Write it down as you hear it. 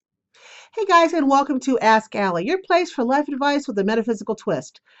Hey guys, and welcome to Ask Allie, your place for life advice with a metaphysical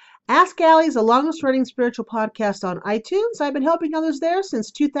twist. Ask Allie is the longest running spiritual podcast on iTunes. I've been helping others there since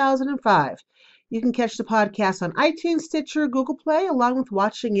 2005. You can catch the podcast on iTunes, Stitcher, Google Play, along with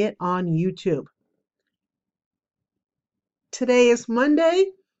watching it on YouTube. Today is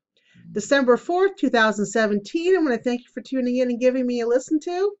Monday, December 4th, 2017. I want to thank you for tuning in and giving me a listen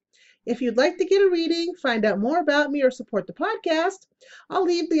to. If you'd like to get a reading, find out more about me, or support the podcast, I'll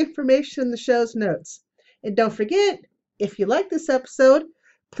leave the information in the show's notes. And don't forget, if you like this episode,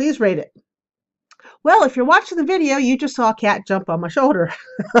 please rate it. Well, if you're watching the video, you just saw a cat jump on my shoulder.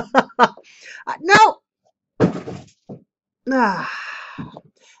 No! That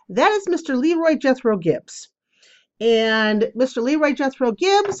is Mr. Leroy Jethro Gibbs. And Mr. Leroy Jethro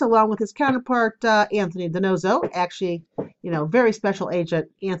Gibbs, along with his counterpart, Anthony DiNozzo, actually, very special agent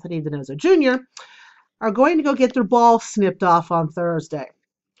Anthony DiNozzo Jr., are going to go get their balls snipped off on Thursday.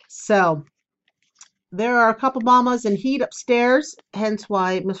 So there are a couple mamas in heat upstairs, hence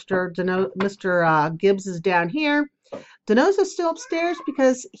why Mr. Gibbs is down here. DiNozzo's still upstairs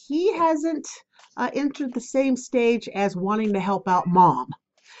because he hasn't entered the same stage as wanting to help out mom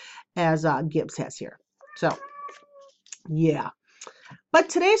as Gibbs has here. So yeah. But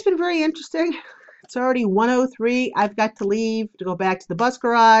today's been very interesting. It's already 1:03. I've got to leave to go back to the bus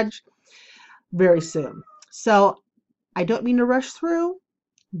garage very soon. So I don't mean to rush through,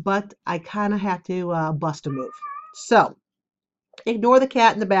 but I kind of have to bust a move. So ignore the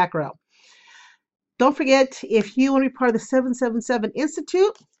cat in the back row. Don't forget, if you want to be part of the 777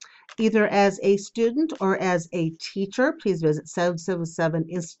 Institute, either as a student or as a teacher, please visit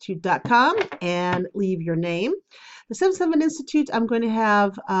 777institute.com and leave your name. The 77 Institute, I'm going to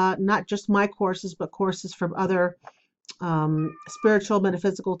have not just my courses, but courses from other spiritual,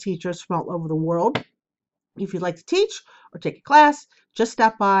 metaphysical teachers from all over the world. If you'd like to teach or take a class, just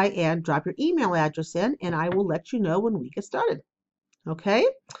stop by and drop your email address in, and I will let you know when we get started. Okay?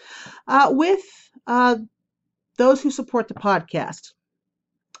 With those who support the podcast,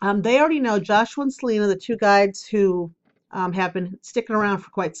 they already know Joshua and Selena, the two guides who have been sticking around for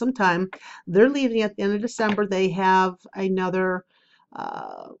quite some time. They're leaving at the end of December. They have another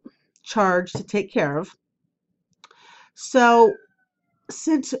charge to take care of. So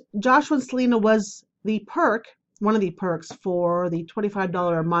since Joshua and Selena was one of the perks for the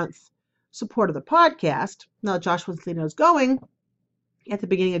 $25 a month support of the podcast, now Joshua and Selena is going at the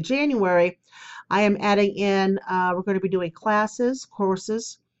beginning of January, I am adding in, we're going to be doing courses,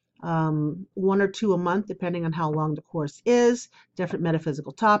 one or two a month, depending on how long the course is, different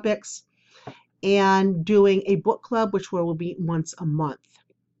metaphysical topics, and doing a book club, which will be once a month.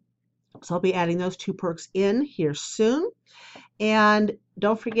 So I'll be adding those two perks in here soon. And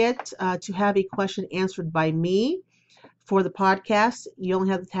don't forget to have a question answered by me for the podcast. You only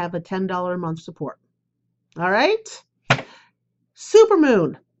have to have a $10 a month support. All right?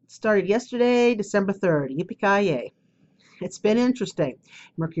 Supermoon started yesterday, December 3rd. Yippee-ki-yay. It's been interesting.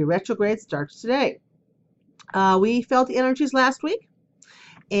 Mercury retrograde starts today. We felt the energies last week,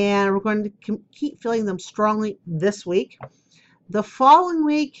 and we're going to keep feeling them strongly this week. The following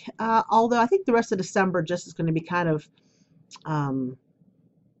week, although I think the rest of December just is going to be kind of, how do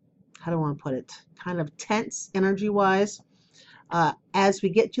I want to put it, kind of tense energy-wise. As we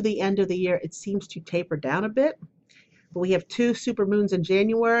get to the end of the year, it seems to taper down a bit. But we have two supermoons in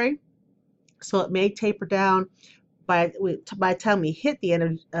January, so it may taper down by the time we hit the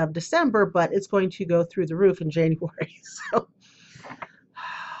end of December, but it's going to go through the roof in January. So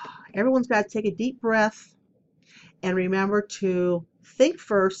everyone's got to take a deep breath and remember to think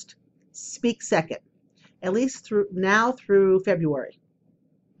first, speak second, at least through February.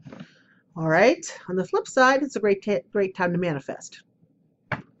 All right. On the flip side, it's a great time to manifest.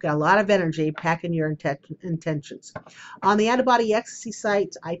 Got a lot of energy packing your intentions. On the Out of Body Ecstasy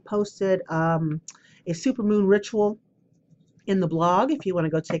site, I posted a supermoon ritual in the blog if you want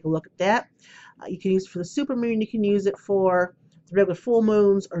to go take a look at that. You can use it for the supermoon. You can use it for the regular full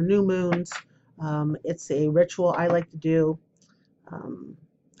moons or new moons. It's a ritual I like to do.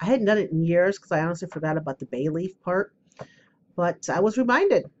 I hadn't done it in years because I honestly forgot about the bay leaf part. But I was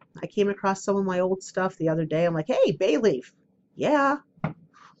reminded. I came across some of my old stuff the other day. I'm like, hey, bay leaf. Yeah.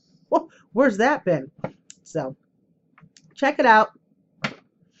 Well, where's that been? So check it out.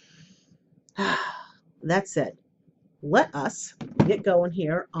 That's it. Let us get going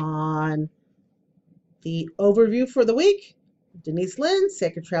here on the overview for the week. Denise Lynn,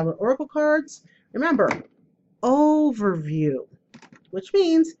 Sacred Traveler Oracle cards. Remember, overview, which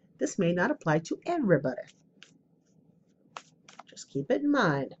means this may not apply to everybody. Just keep it in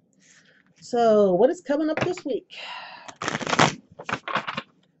mind. So, what is coming up this week?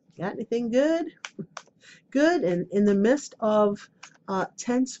 Got anything good? Good and in the midst of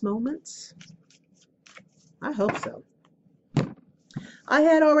tense moments? I hope so. I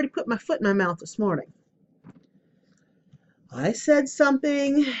had already put my foot in my mouth this morning. I said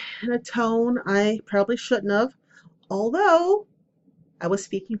something in a tone I probably shouldn't have, although I was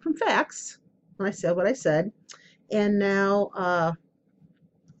speaking from facts when I said what I said. And now I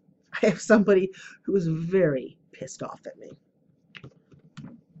have somebody who is very pissed off at me.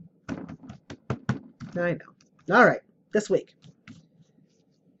 I know. All right, this week.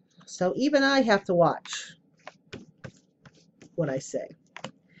 So even I have to watch what I say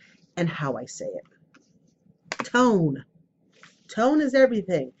and how I say it. Tone. Tone is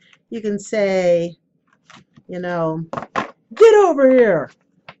everything. You can say, get over here.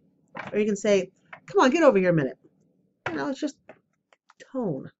 Or you can say, come on, get over here a minute. It's just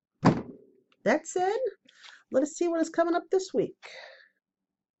tone. That said, let us see what is coming up this week.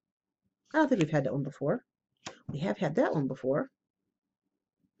 I don't think we've had that one before. We have had that one before.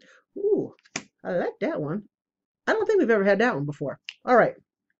 Ooh, I like that one. I don't think we've ever had that one before. All right.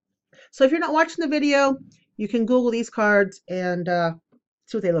 So if you're not watching the video, you can Google these cards and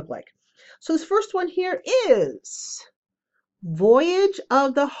see what they look like. So this first one here is Voyage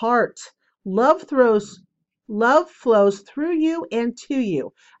of the Heart. Love flows through you and to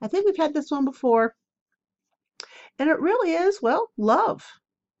you. I think we've had this one before. And it really is, well, love.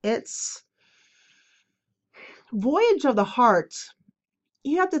 It's Voyage of the Heart.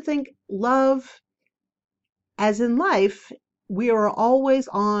 You have to think love, as in life, we are always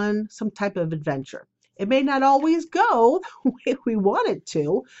on some type of adventure. It may not always go the way we want it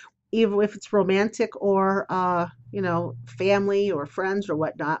to, even if it's romantic or, family or friends or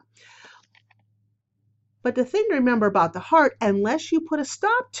whatnot. But the thing to remember about the heart, unless you put a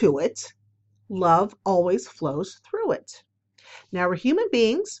stop to it, love always flows through it. Now, we're human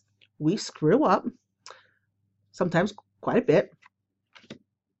beings. We screw up, sometimes quite a bit.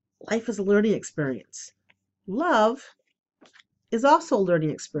 Life is a learning experience. Love is also a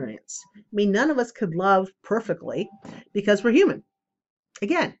learning experience. I mean, none of us could love perfectly because we're human.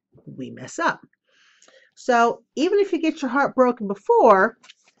 Again, we mess up. So even if you get your heart broken before,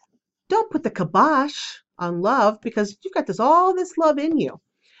 don't put the kibosh on love because you've got all this love in you.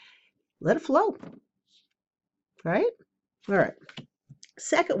 Let it flow. Right? All right.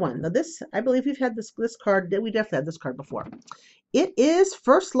 Second one. Now this, I believe we've had this card. We definitely had this card before. It is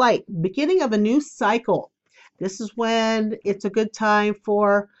First Light, beginning of a new cycle. This is when it's a good time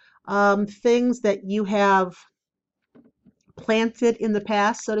for things that you have planted in the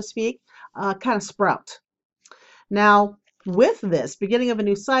past, so to speak, kind of sprout. Now, with this beginning of a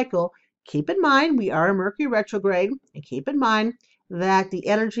new cycle, keep in mind we are in Mercury retrograde, and keep in mind that the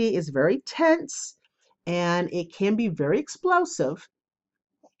energy is very tense and it can be very explosive.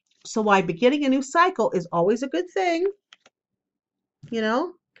 So why beginning a new cycle is always a good thing,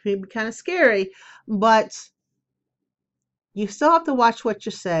 can be kind of scary, but you still have to watch what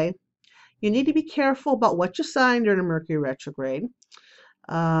you say. You need to be careful about what you sign during a Mercury retrograde.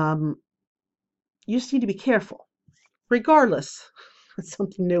 You just need to be careful, regardless that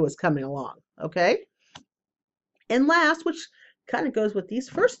something new is coming along, okay? And last, which kind of goes with these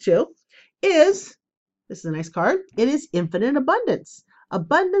first two, this is a nice card, it is Infinite Abundance.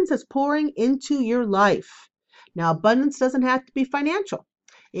 Abundance is pouring into your life. Now, abundance doesn't have to be financial.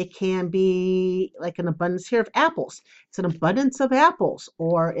 It can be like an abundance here of apples. It's an abundance of apples,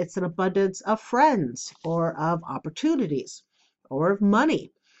 or it's an abundance of friends, or of opportunities, or of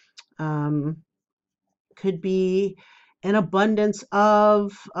money. Could be an abundance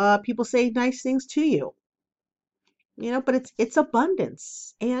of people saying nice things to you. But it's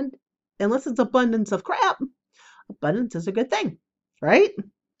abundance. And unless it's abundance of crap, abundance is a good thing, right?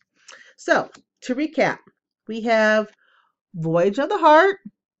 So, to recap, we have Voyage of the Heart.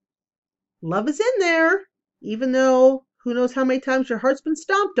 Love is in there, even though who knows how many times your heart's been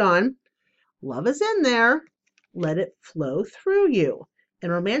stomped on. Love is in there. Let it flow through you.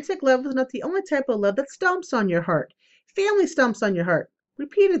 And romantic love is not the only type of love that stomps on your heart. Family stomps on your heart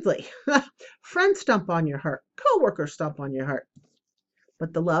repeatedly. Friends stomp on your heart. Co-workers stomp on your heart.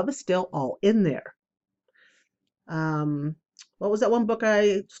 But the love is still all in there. What was that one book I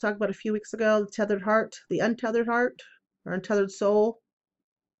was talking about a few weeks ago? The Tethered Heart, The Untethered Heart, or Untethered Soul.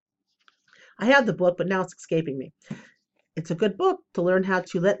 I have the book, but now it's escaping me. It's a good book to learn how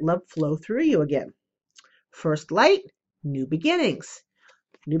to let love flow through you again. First Light, new beginnings.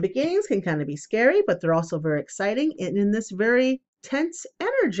 New beginnings can kind of be scary, but they're also very exciting. And in this very tense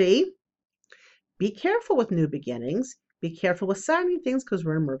energy, be careful with new beginnings. Be careful with signing things because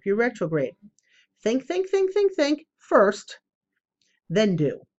we're in Mercury retrograde. Think first, then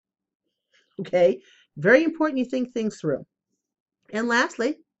do. Okay? Very important you think things through. And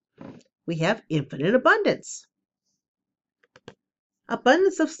lastly, we have infinite abundance.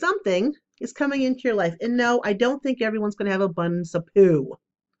 Abundance of something is coming into your life. And no, I don't think everyone's going to have abundance of poo.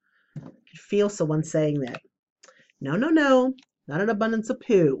 I feel someone saying that. No, no, no, not an abundance of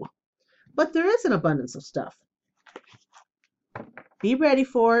poo. But there is an abundance of stuff. Be ready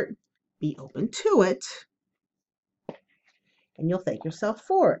for it. Be open to it. And you'll thank yourself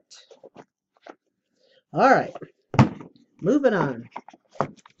for it. All right. Moving on.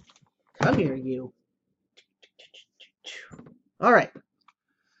 Come here, you. All right.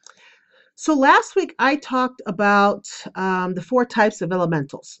 So last week I talked about the 4 types of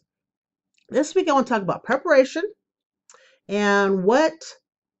elementals. This week I want to talk about preparation and what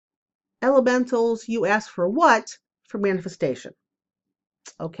elementals you ask for what for manifestation.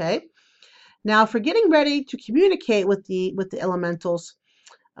 Okay. Now for getting ready to communicate with the elementals,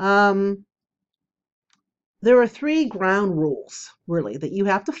 there are 3 ground rules, really, that you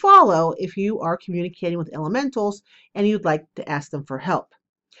have to follow if you are communicating with elementals and you'd like to ask them for help.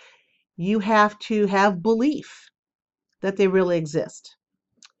 You have to have belief that they really exist.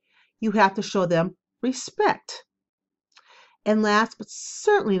 You have to show them respect. And last but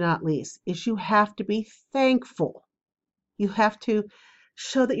certainly not least is you have to be thankful. You have to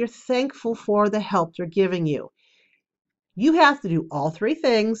show that you're thankful for the help they're giving you. You have to do all 3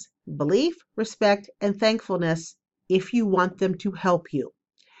 things, belief, respect, and thankfulness, if you want them to help you.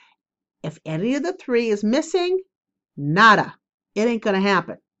 If any of the 3 is missing, nada. It ain't going to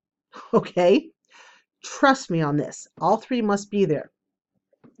happen. Okay? Trust me on this. All 3 must be there.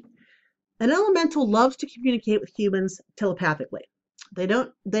 An elemental loves to communicate with humans telepathically. They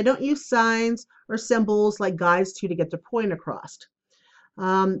don't use signs or symbols like guides to get their point across.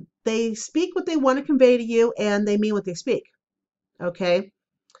 They speak what they want to convey to you, and they mean what they speak. Okay?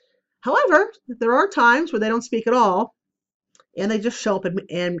 However, there are times where they don't speak at all, and they just show up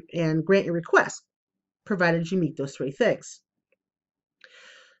and grant your request, provided you meet those 3 things.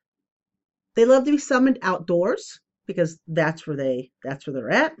 They love to be summoned outdoors because that's where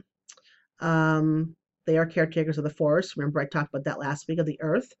they're at. They are caretakers of the forest. Remember, I talked about that last week, of the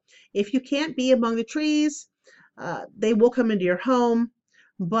earth. If you can't be among the trees, they will come into your home,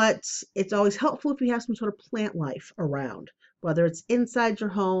 but it's always helpful if you have some sort of plant life around, whether it's inside your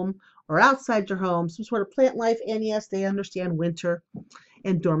home or outside your home, some sort of plant life. And yes, they understand winter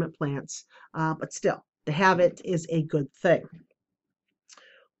and dormant plants, but still, to have it is a good thing.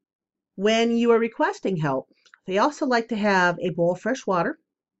 When you are requesting help, they also like to have a bowl of fresh water,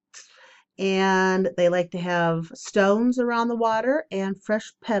 and they like to have stones around the water and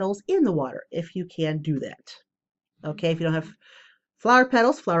fresh petals in the water, if you can do that. Okay, if you don't have flower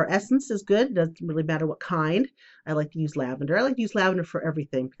petals, flower essence is good. It doesn't really matter what kind. I like to use lavender. I like to use lavender for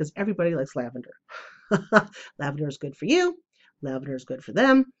everything because everybody likes lavender. Lavender is good for you. Lavender is good for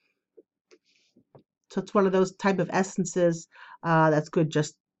them. So it's one of those type of essences that's good,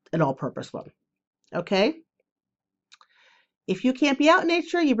 just an all-purpose one. Okay? If you can't be out in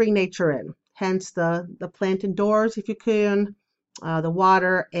nature, you bring nature in. Hence the plant indoors if you can, the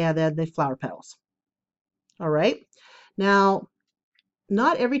water, and then the flower petals. All right? Now,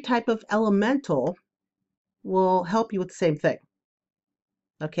 not every type of elemental will help you with the same thing.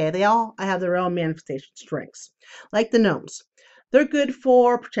 Okay? They all have their own manifestation strengths. Like the gnomes. They're good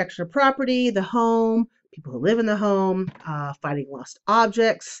for protection of property, the home, people who live in the home, finding lost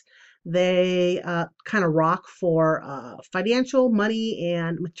objects. They kind of rock for financial, money,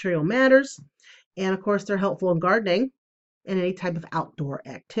 and material matters. And of course, they're helpful in gardening and any type of outdoor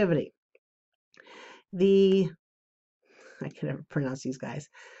activity. I can never pronounce these guys.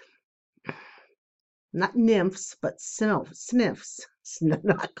 Not nymphs, but sniffs.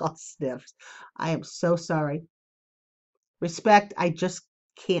 Not called sniffs. I am so sorry. Respect, I just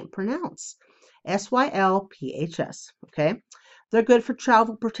can't pronounce. Sylphs, okay? They're good for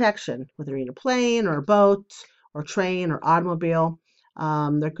travel protection, whether you're in a plane or a boat or train or automobile.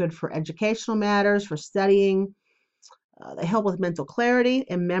 They're good for educational matters, for studying. They help with mental clarity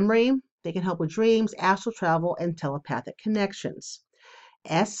and memory. They can help with dreams, astral travel, and telepathic connections.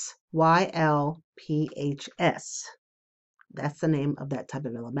 Sylphs. That's the name of that type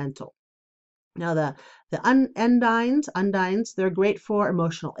of elemental. Now the undines, they're great for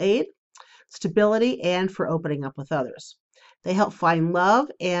emotional aid, stability, and for opening up with others. They help find love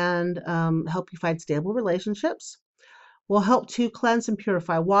and help you find stable relationships. Will help to cleanse and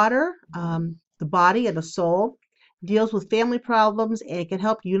purify water, the body and the soul. Deals with family problems, and it can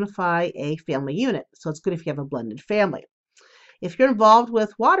help unify a family unit. So it's good if you have a blended family. If you're involved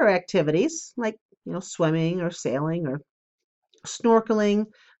with water activities like swimming or sailing or snorkeling,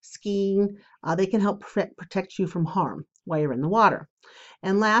 skiing. They can help protect you from harm while you're in the water.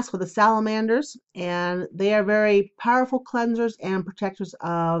 And last, with the salamanders, and they are very powerful cleansers and protectors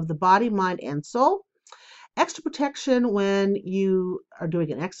of the body, mind, and soul. Extra protection when you are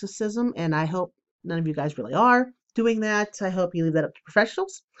doing an exorcism, and I hope none of you guys really are doing that. I hope you leave that up to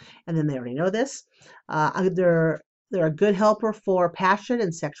professionals, and then they already know this. They're a good helper for passion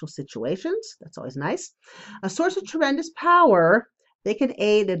and sexual situations. That's always nice. A source of tremendous power, they can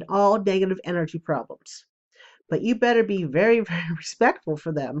aid in all negative energy problems. But you better be very, very respectful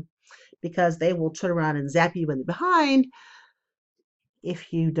for them, because they will turn around and zap you in the behind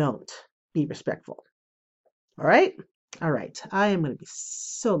if you don't be respectful. All right? All right. I am going to be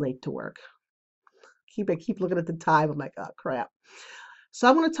so late to work. I keep looking at the time. I'm like, oh crap. So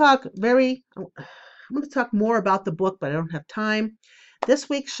I'm going to talk more about the book, but I don't have time. This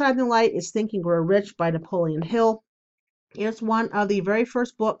week's Shining Light is Think and Grow Rich by Napoleon Hill. It's one of the very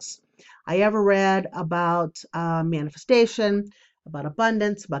first books I ever read about manifestation, about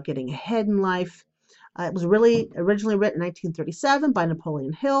abundance, about getting ahead in life. It was really originally written in 1937 by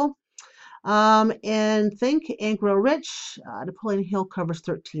Napoleon Hill. And Think and Grow Rich, Napoleon Hill covers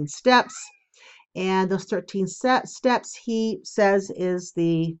 13 steps. And those 13 steps, he says, is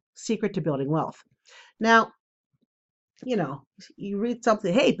the secret to building wealth. Now, you read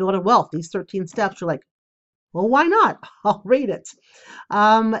something, hey, building wealth, these 13 steps, you're like, well, why not? I'll read it.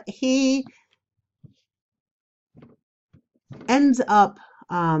 He ends up,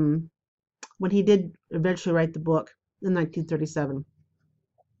 when he did eventually write the book in 1937,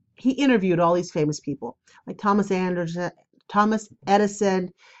 he interviewed all these famous people like Thomas Edison,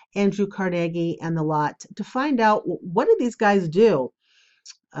 Andrew Carnegie, and the lot to find out what did these guys do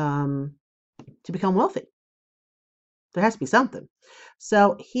to become wealthy. There has to be something.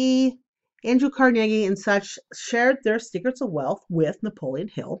 So Andrew Carnegie and such shared their secrets of wealth with Napoleon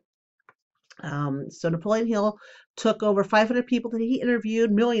Hill. So Napoleon Hill took over 500 people that he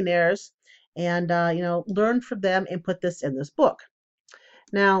interviewed, millionaires, and learned from them and put this in this book.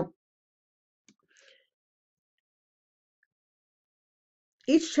 Now,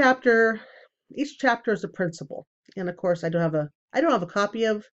 each chapter is a principle, and of course, I don't have a copy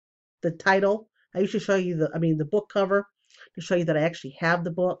of the title. I usually show you the book cover to show you that I actually have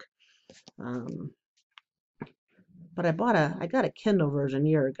the book. But I got a Kindle version a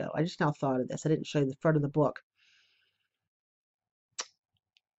year ago. I just now thought of this. I didn't show you the front of the book.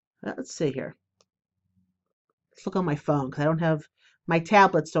 Let's see here. Let's look on my phone because my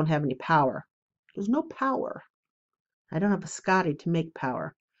tablets don't have any power. There's no power. I don't have a Scotty to make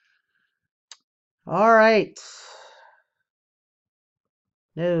power. All right.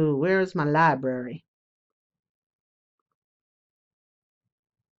 No, where's my library?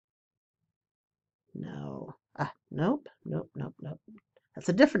 No. Nope. That's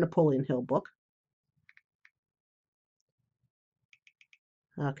a different Napoleon Hill book.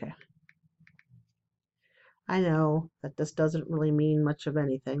 Okay. I know that this doesn't really mean much of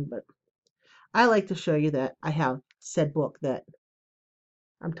anything, but I like to show you that I have said book that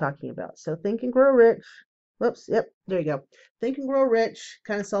I'm talking about. So Think and Grow Rich. Whoops. Yep. There you go. Think and Grow Rich.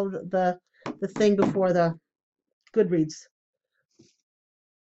 Kind of saw the thing before the Goodreads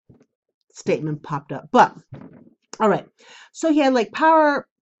statement popped up. But all right. So he had like power,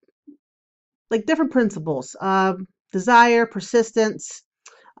 like different principles. Desire, persistence.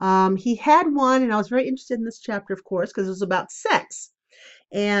 He had one, and I was very interested in this chapter, of course, because it was about sex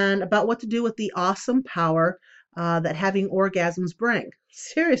and about what to do with the awesome power that having orgasms bring.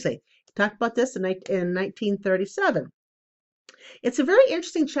 Seriously, he talked about this in 1937. It's a very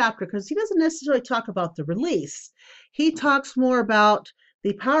interesting chapter because he doesn't necessarily talk about the release. He talks more about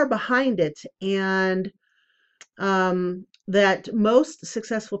the power behind it, and that most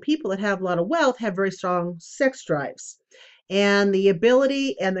successful people that have a lot of wealth have very strong sex drives. And the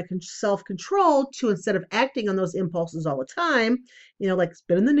ability and the self-control to, instead of acting on those impulses all the time, like it's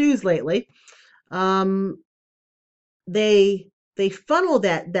been in the news lately, they funnel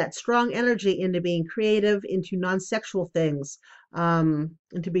that strong energy into being creative, into non-sexual things,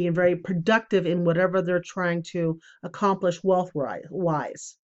 into being very productive in whatever they're trying to accomplish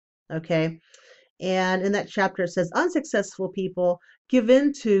wealth-wise. Okay? And in that chapter, it says unsuccessful people give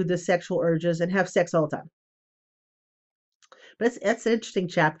in to the sexual urges and have sex all the time. But it's an interesting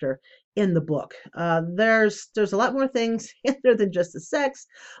chapter in the book. There's a lot more things in there than just the sex,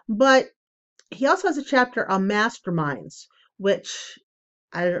 but he also has a chapter on masterminds, which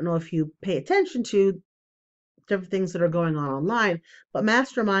I don't know if you pay attention to different things that are going on online, but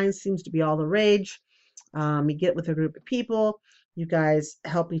masterminds seems to be all the rage. You get with a group of people, You guys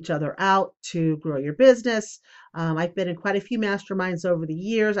help each other out to grow your business. I've been in quite a few masterminds over the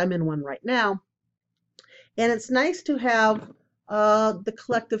years. I'm in one right now. And it's nice to have the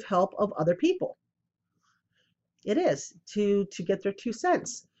collective help of other people. It is to get their 2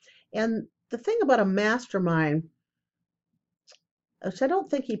 cents. And the thing about a mastermind, which I don't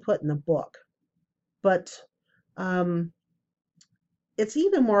think he put in the book, but um, it's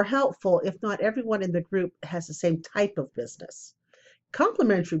even more helpful if not everyone in the group has the same type of business.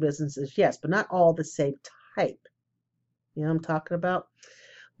 Complementary businesses, yes, but not all the same type. You know what I'm talking about?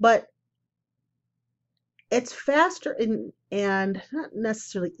 But it's faster and not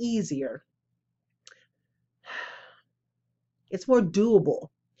necessarily easier. It's more doable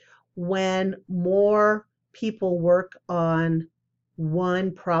when more people work on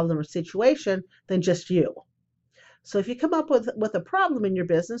one problem or situation than just you. So if you come up with a problem in your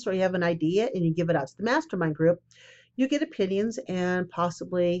business or you have an idea and you give it out to the mastermind group, you get opinions and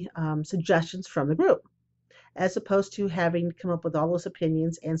possibly suggestions from the group, as opposed to having to come up with all those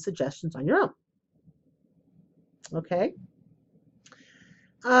opinions and suggestions on your own. Okay.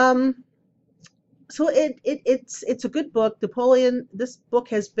 So it's a good book. Napoleon. This book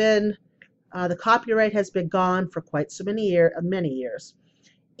has been the copyright has been gone for quite so many years,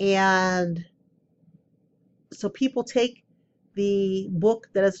 and so people take the book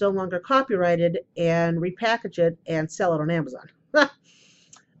that is no longer copyrighted and repackage it and sell it on Amazon.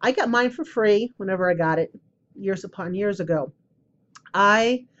 I got mine for free whenever I got it years upon years ago.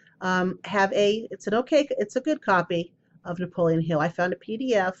 I have it's a good copy of Napoleon Hill. I found a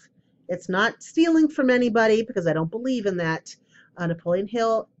PDF. It's not stealing from anybody because I don't believe in that. Napoleon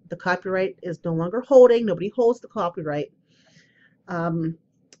Hill, the copyright is no longer holding. Nobody holds the copyright.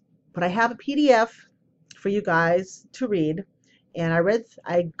 But I have a PDF for you guys to read. And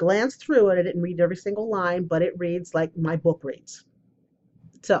I glanced through it. I didn't read every single line, but it reads like my book reads.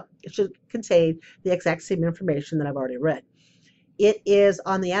 So it should contain the exact same information that I've already read. It is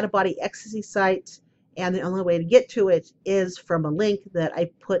on the Out of Body Ecstasy site, and the only way to get to it is from a link that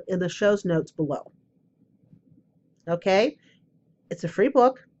I put in the show's notes below. Okay? It's a free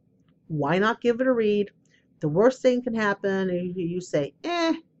book. Why not give it a read? The worst thing can happen is you say,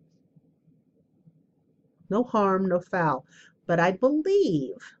 no harm, no foul. But I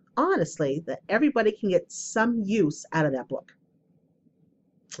believe, honestly, that everybody can get some use out of that book.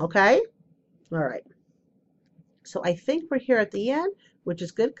 Okay? All right. So I think we're here at the end, which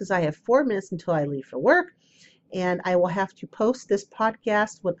is good because I have 4 minutes until I leave for work. And I will have to post this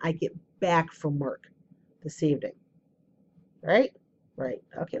podcast when I get back from work this evening. Right? Right.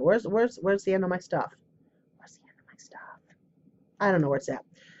 Okay, where's the end of my stuff? Where's the end of my stuff? I don't know where it's at.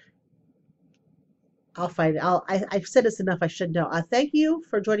 I'll find it. I've said this enough, I should know. Thank you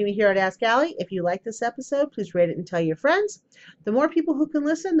for joining me here at Ask Allie. If you like this episode, please rate it and tell your friends. The more people who can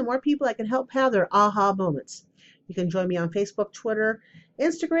listen, the more people I can help have their aha moments. You can join me on Facebook, Twitter,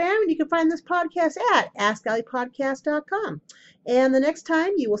 Instagram, and you can find this podcast at AskAlliePodcast.com. And the next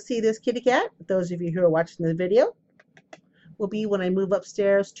time you will see this kitty cat, those of you who are watching the video, will be when I move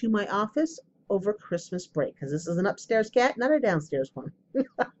upstairs to my office over Christmas break, because this is an upstairs cat, not a downstairs one.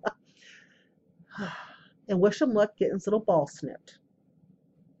 And wish him luck getting his little ball snipped.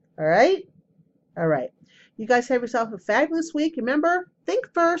 All right? All right. You guys have yourself a fabulous week. Remember,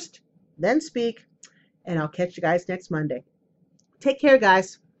 think first, then speak. And I'll catch you guys next Monday. Take care,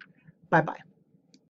 guys. Bye-bye.